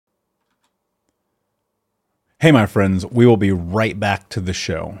Hey, my friends, we will be right back to the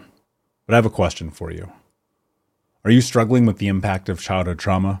show. But I have a question for you. Are you struggling with the impact of childhood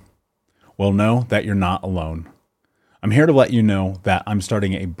trauma? Well, know that you're not alone. I'm here to let you know that I'm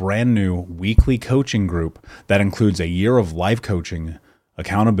starting a brand new weekly coaching group that includes a year of life coaching,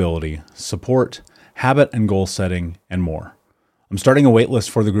 accountability, support, habit and goal setting, and more. I'm starting a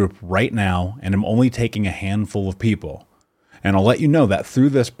waitlist for the group right now, and I'm only taking a handful of people. And I'll let you know that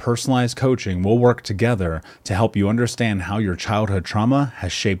through this personalized coaching, we'll work together to help you understand how your childhood trauma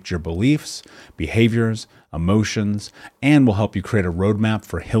has shaped your beliefs, behaviors, emotions, and will help you create a roadmap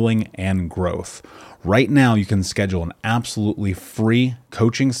for healing and growth. Right now, you can schedule an absolutely free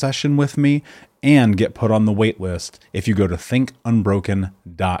coaching session with me and get put on the wait list if you go to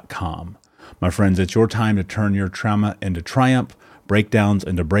thinkunbroken.com. My friends, it's your time to turn your trauma into triumph, breakdowns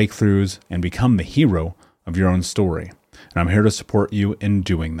into breakthroughs, and become the hero of your own story. And I'm here to support you in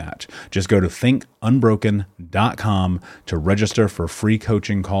doing that. Just go to thinkunbroken.com to register for a free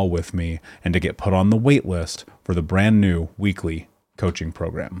coaching call with me and to get put on the wait list for the brand new weekly coaching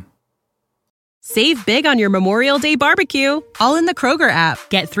program. Save big on your Memorial Day barbecue, all in the Kroger app.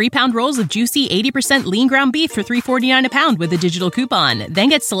 Get 3-pound rolls of juicy 80% lean ground beef for $3.49 a pound with a digital coupon. Then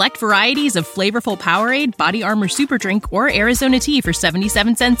get select varieties of flavorful Powerade, Body Armor Super Drink, or Arizona tea for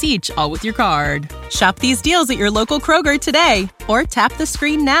 77 cents each, all with your card. Shop these deals at your local Kroger today, or tap the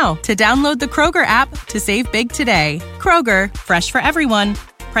screen now to download the Kroger app to save big today. Kroger, fresh for everyone.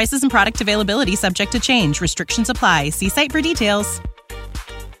 Prices and product availability subject to change. Restrictions apply. See site for details.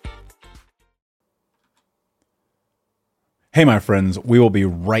 Hey, my friends, we will be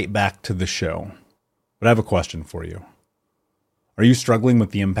right back to the show. But I have a question for you. Are you struggling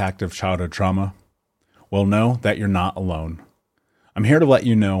with the impact of childhood trauma? Well, know that you're not alone. I'm here to let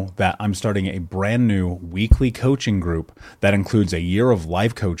you know that I'm starting a brand new weekly coaching group that includes a year of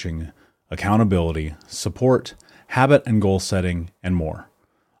life coaching, accountability, support, habit and goal setting, and more.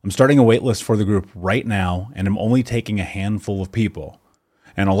 I'm starting a waitlist for the group right now, and I'm only taking a handful of people.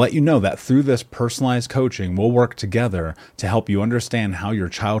 And I'll let you know that through this personalized coaching, we'll work together to help you understand how your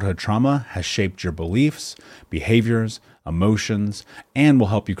childhood trauma has shaped your beliefs, behaviors, emotions, and will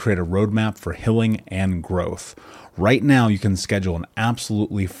help you create a roadmap for healing and growth. Right now, you can schedule an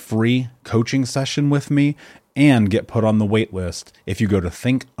absolutely free coaching session with me and get put on the wait list if you go to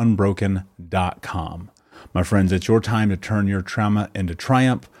thinkunbroken.com. My friends, it's your time to turn your trauma into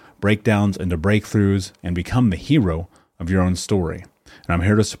triumph, breakdowns into breakthroughs, and become the hero of your own story. And I'm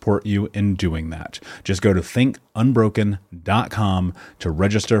here to support you in doing that. Just go to thinkunbroken.com to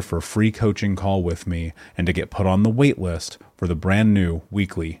register for a free coaching call with me and to get put on the wait list for the brand new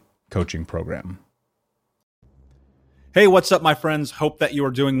weekly coaching program. Hey, what's up, my friends? Hope that you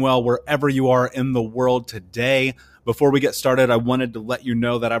are doing well wherever you are in the world today. Before we get started, I wanted to let you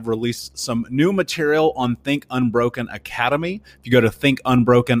know that I've released some new material on Think Unbroken Academy. If you go to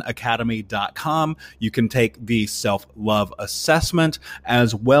thinkunbrokenacademy.com, you can take the self-love assessment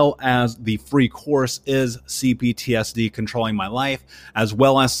as well as the free course is CPTSD Controlling My Life, as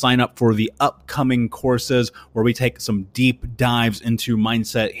well as sign up for the upcoming courses where we take some deep dives into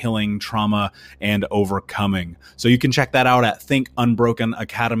mindset, healing, trauma, and overcoming. So you can check that out at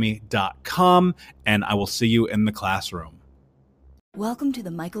thinkunbrokenacademy.com. And I will see you in the classroom. Welcome to the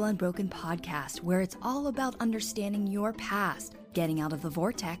Michael Unbroken podcast, where it's all about understanding your past, getting out of the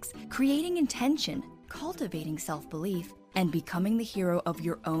vortex, creating intention, cultivating self-belief, and becoming the hero of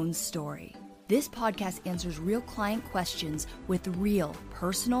your own story. This podcast answers real client questions with real,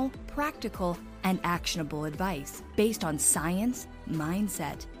 personal, practical, and actionable advice based on science,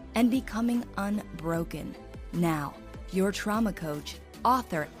 mindset, and becoming unbroken. Now, your trauma coach,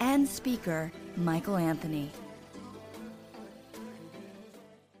 author, and speaker, Michael Anthony.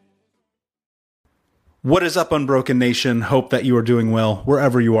 What is up, Unbroken Nation? Hope that you are doing well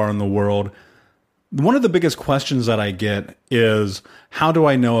wherever you are in the world. One of the biggest questions that I get is, how do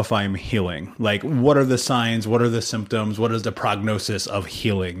I know if I'm healing? Like, what are the signs? What are the symptoms? What is the prognosis of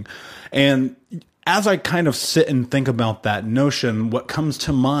healing? And as I kind of sit and think about that notion, what comes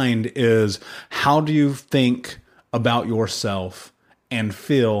to mind is, how do you think about yourself and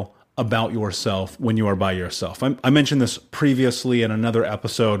feel about yourself when you are by yourself? I mentioned this previously in another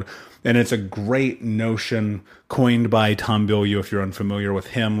episode, and it's a great notion coined by Tom Bilyeu. If you're unfamiliar with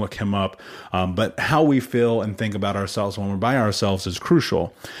him, look him up. But how we feel and think about ourselves when we're by ourselves is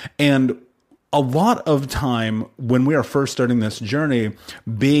crucial. And a lot of time when we are first starting this journey,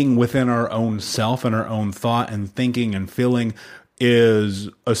 being within our own self and our own thought and thinking and feeling is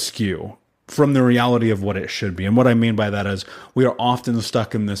askew from the reality of what it should be. And what I mean by that is, we are often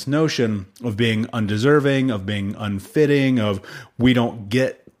stuck in this notion of being undeserving, of being unfitting, of we don't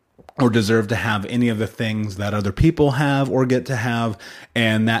get or deserve to have any of the things that other people have or get to have.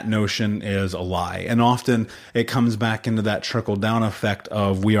 And that notion is a lie. And often it comes back into that trickle down effect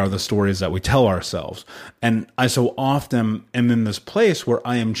of we are the stories that we tell ourselves. And I so often am in this place where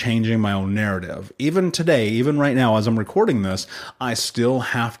I am changing my own narrative. Even today, even right now, as I'm recording this, I still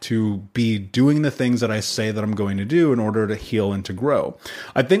have to be doing the things that I say that I'm going to do in order to heal and to grow.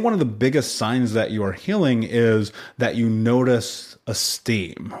 I think one of the biggest signs that you are healing is that you notice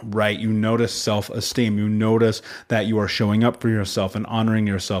esteem, right? You notice self-esteem. You notice that you are showing up for yourself and honoring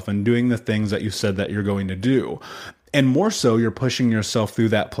yourself and doing the things that you said that you're going to do. And more so, you're pushing yourself through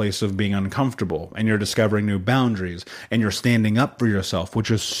that place of being uncomfortable, and you're discovering new boundaries, and you're standing up for yourself,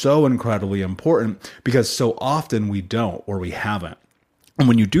 which is so incredibly important because so often we don't, or we haven't. And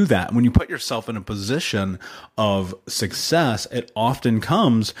when you do that, when you put yourself in a position of success, it often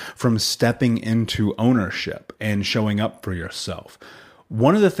comes from stepping into ownership and showing up for yourself.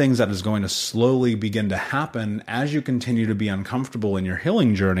 One of the things that is going to slowly begin to happen as you continue to be uncomfortable in your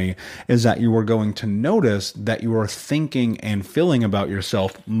healing journey is that you are going to notice that you are thinking and feeling about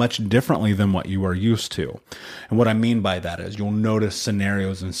yourself much differently than what you are used to. And what I mean by that is you'll notice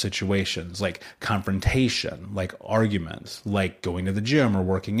scenarios and situations like confrontation, like arguments, like going to the gym or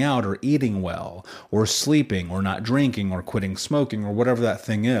working out or eating well or sleeping or not drinking or quitting smoking or whatever that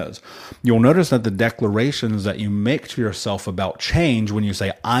thing is. You'll notice that the declarations that you make to yourself about change when you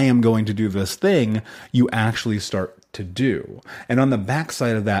say, I am going to do this thing, you actually start to do. And on the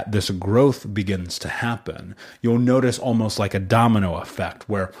backside of that, this growth begins to happen. You'll notice almost like a domino effect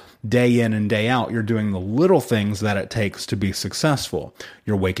where day in and day out, you're doing the little things that it takes to be successful.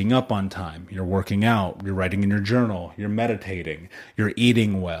 You're waking up on time, you're working out, you're writing in your journal, you're meditating, you're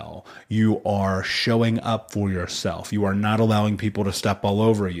eating well, you are showing up for yourself. You are not allowing people to step all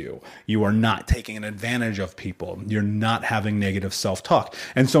over you. You are not taking an advantage of people. You're not having negative self-talk,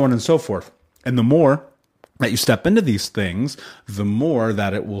 and so on and so forth. And the more that you step into these things, the more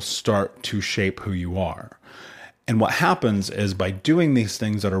that it will start to shape who you are. And what happens is by doing these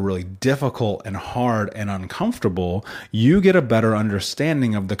things that are really difficult and hard and uncomfortable, you get a better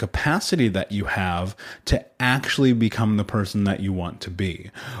understanding of the capacity that you have to actually become the person that you want to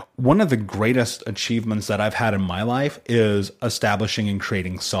be. One of the greatest achievements that I've had in my life is establishing and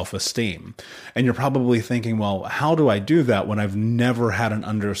creating self-esteem. And you're probably thinking, well, how do I do that when I've never had an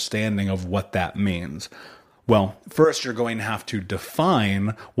understanding of what that means? Well, first, you're going to have to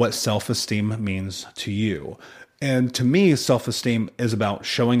define what self-esteem means to you. And to me, self-esteem is about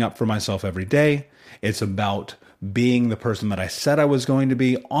showing up for myself every day. It's about being the person that I said I was going to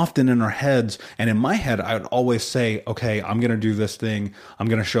be. Often in our heads, and in my head, I would always say, okay, I'm going to do this thing. I'm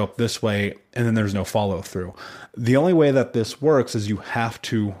going to show up this way. And then there's no follow through. The only way that this works is you have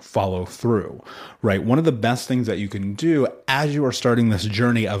to follow through, right? One of the best things that you can do as you are starting this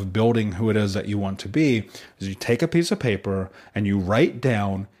journey of building who it is that you want to be is you take a piece of paper and you write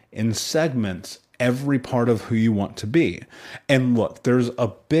down in segments every part of who you want to be. And look, there's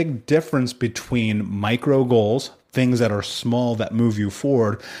a big difference between micro goals, things that are small that move you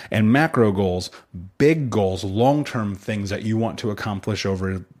forward, and macro goals, big goals, long-term things that you want to accomplish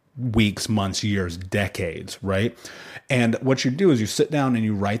over weeks, months, years, decades, right? And what you do is you sit down and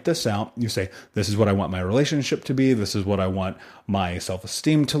you write this out. You say, this is what I want my relationship to be. This is what I want my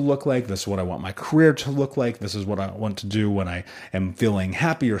self-esteem to look like. This is what I want my career to look like. This is what I want to do when I am feeling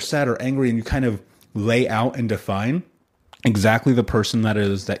happy or sad or angry. And you kind of lay out and define exactly the person that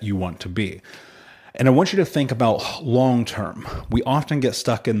is that you want to be. And I want you to think about long term. We often get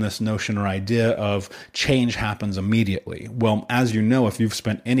stuck in this notion or idea of change happens immediately. Well, as you know, if you've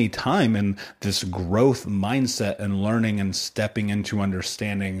spent any time in this growth mindset and learning and stepping into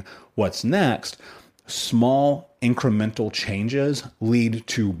understanding what's next, small incremental changes lead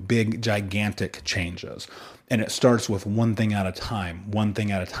to big, gigantic changes. And it starts with one thing at a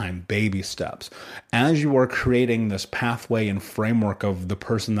time, baby steps. As you are creating this pathway and framework of the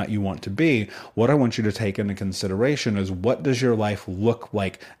person that you want to be, what I want you to take into consideration is what does your life look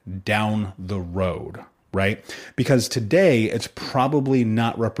like down the road? Right? Because today it's probably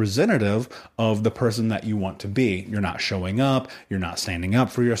not representative of the person that you want to be. You're not showing up. You're not standing up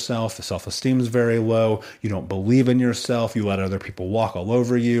for yourself. The self-esteem is very low. You don't believe in yourself. You let other people walk all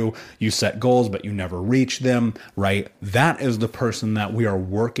over you. You set goals, but you never reach them, right? That is the person that we are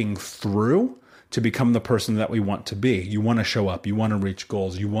working through to become the person that we want to be. You want to show up. You want to reach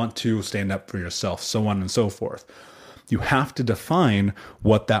goals. You want to stand up for yourself, so on and so forth. You have to define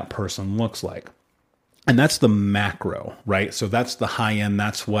what that person looks like. And that's the macro, right? So that's the high end.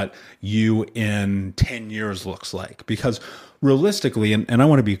 That's what you in 10 years looks like. Because realistically, and I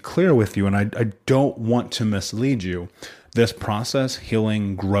want to be clear with you, and I don't want to mislead you, This process,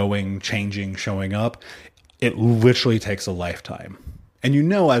 healing, growing, changing, showing up, it literally takes a lifetime.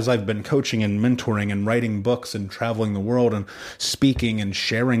 And as I've been coaching and mentoring and writing books and traveling the world and speaking and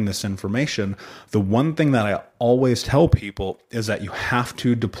sharing this information, the one thing that I always tell people is that you have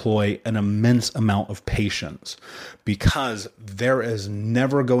to deploy an immense amount of patience, because there is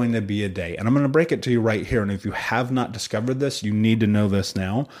never going to be a day, and I'm going to break it to you right here, and if you have not discovered this, you need to know this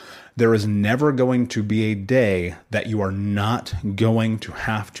now. There is never going to be a day that you are not going to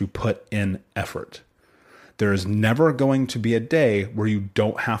have to put in effort. There is never going to be a day where you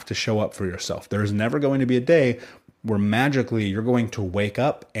don't have to show up for yourself. There is never going to be a day where magically you're going to wake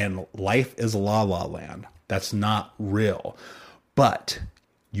up and life is la la land. That's not real. But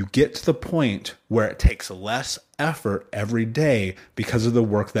you get to the point where it takes less effort every day because of the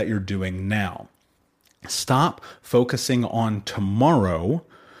work that you're doing now. Stop focusing on tomorrow.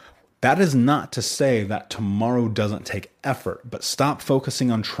 That is not to say that tomorrow doesn't take effort, but stop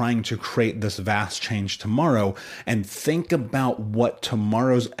focusing on trying to create this vast change tomorrow and think about what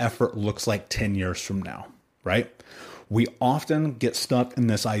tomorrow's effort looks like 10 years from now, right? We often get stuck in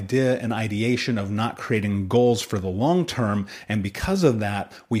this idea and ideation of not creating goals for the long term, and because of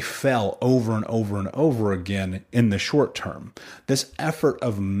that, we fail over and over and over again in the short term. This effort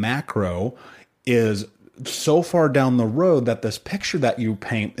of macro is so far down the road that this picture that you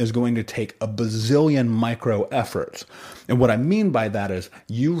paint is going to take a bazillion micro efforts. And what I mean by that is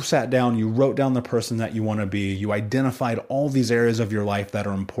you sat down, you wrote down the person that you want to be, you identified all these areas of your life that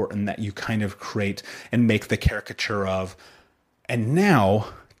are important that you kind of create and make the caricature of. And now,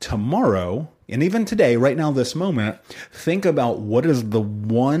 tomorrow, and even today, right now, this moment, think about what is the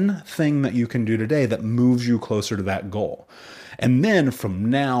one thing that you can do today that moves you closer to that goal. And then from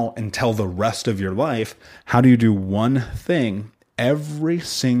now until the rest of your life, how do you do one thing every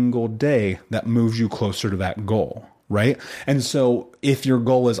single day that moves you closer to that goal, right? And so if your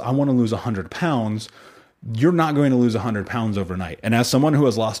goal is, I want to lose 100 pounds, you're not going to lose 100 pounds overnight. And as someone who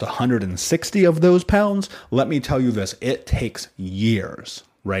has lost 160 of those pounds, let me tell you this, it takes years,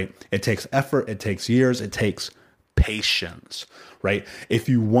 right? It takes effort, it takes years, it takes patience, right? If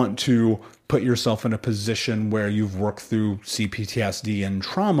you want to put yourself in a position where you've worked through CPTSD and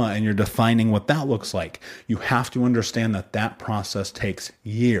trauma and you're defining what that looks like, you have to understand that that process takes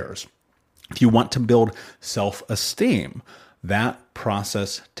years. If you want to build self-esteem, that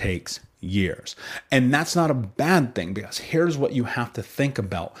process takes years. And that's not a bad thing, because here's what you have to think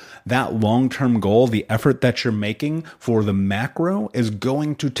about. That long-term goal, the effort that you're making for the macro, is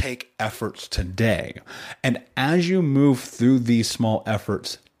going to take efforts today. And as you move through these small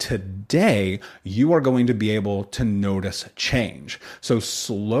efforts today, you are going to be able to notice change. So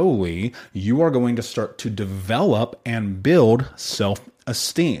slowly, you are going to start to develop and build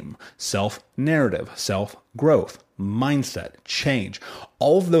self-esteem, self-narrative, self-growth, mindset, change.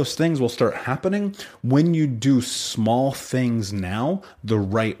 All of those things will start happening when you do small things now the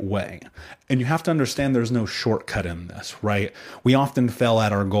right way. And you have to understand there's no shortcut in this, right? We often fail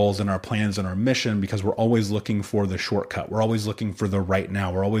at our goals and our plans and our mission because we're always looking for the shortcut. We're always looking for the right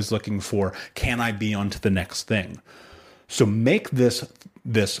now. We're always looking for, can I be on to the next thing? So make this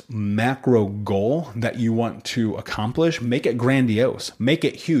macro goal that you want to accomplish, make it grandiose, make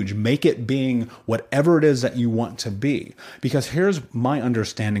it huge, make it being whatever it is that you want to be. Because here's my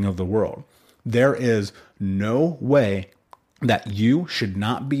understanding of the world. There is no way that you should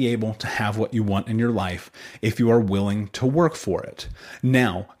not be able to have what you want in your life if you are willing to work for it.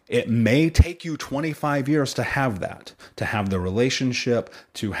 Now, it may take you 25 years to have that, to have the relationship,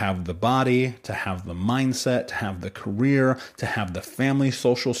 to have the body, to have the mindset, to have the career, to have the family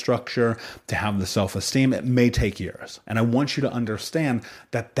social structure, to have the self-esteem. It may take years. And I want you to understand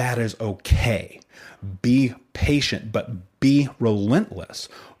that that is okay. Be patient, but be relentless.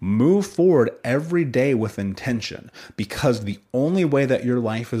 Move forward every day with intention, because the only way that your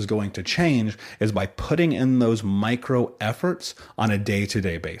life is going to change is by putting in those micro efforts on a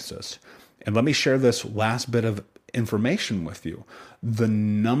day-to-day basis. And let me share this last bit of information with you. The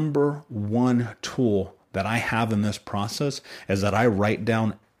number one tool that I have in this process is that I write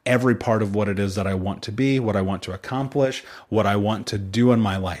down every part of what it is that I want to be, what I want to accomplish, what I want to do in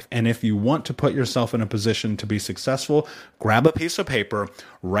my life. And if you want to put yourself in a position to be successful, grab a piece of paper,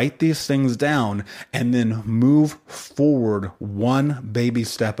 write these things down, and then move forward one baby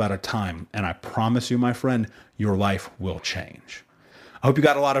step at a time. And I promise you, my friend, your life will change. I hope you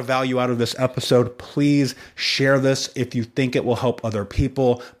got a lot of value out of this episode. Please share this if you think it will help other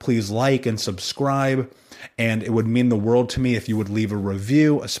people. Please like and subscribe. And it would mean the world to me if you would leave a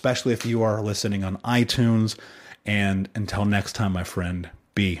review, especially if you are listening on iTunes. And until next time, my friend,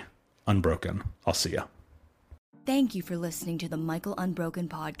 be unbroken. I'll see you. Thank you for listening to the Michael Unbroken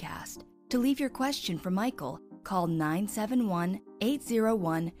podcast. To leave your question for Michael, call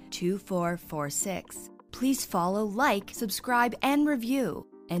 971-801-2446. Please follow, like, subscribe, and review.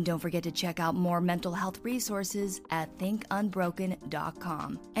 And don't forget to check out more mental health resources at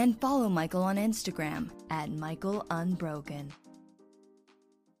thinkunbroken.com. And follow Michael on Instagram at MichaelUnbroken.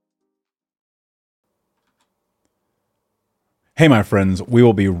 Hey, my friends, we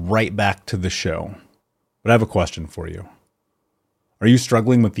will be right back to the show. But I have a question for you. Are you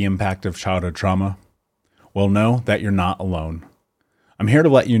struggling with the impact of childhood trauma? Well, know that you're not alone. I'm here to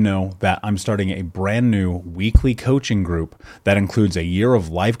let you know that I'm starting a brand new weekly coaching group that includes a year of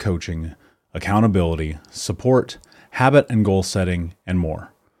live coaching, accountability, support, habit and goal setting, and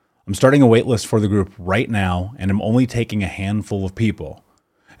more. I'm starting a waitlist for the group right now, and I'm only taking a handful of people.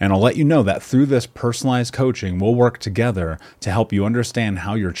 And I'll let you know that through this personalized coaching, we'll work together to help you understand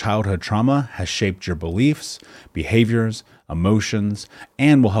how your childhood trauma has shaped your beliefs, behaviors, emotions,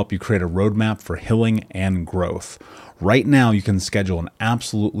 and will help you create a roadmap for healing and growth. Right now, you can schedule an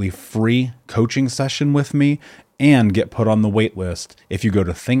absolutely free coaching session with me and get put on the wait list if you go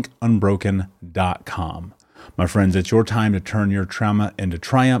to thinkunbroken.com. My friends, it's your time to turn your trauma into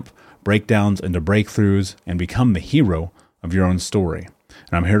triumph, breakdowns into breakthroughs, and become the hero of your own story.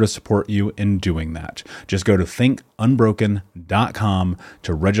 And I'm here to support you in doing that. Just go to thinkunbroken.com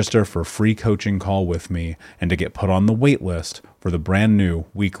to register for a free coaching call with me and to get put on the wait list for the brand new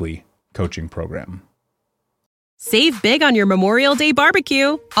weekly coaching program. Save big on your Memorial Day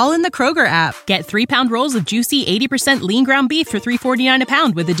barbecue, all in the Kroger app. Get 3-pound rolls of juicy 80% lean ground beef for $3.49 a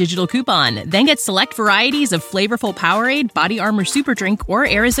pound with a digital coupon. Then get select varieties of flavorful Powerade, Body Armor Super Drink, or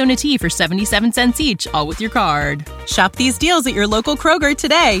Arizona tea for 77 cents each, all with your card. Shop these deals at your local Kroger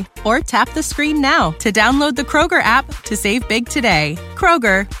today, or tap the screen now to download the Kroger app to save big today.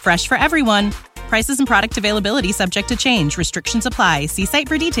 Kroger, fresh for everyone. Prices and product availability subject to change. Restrictions apply. See site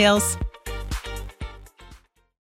for details.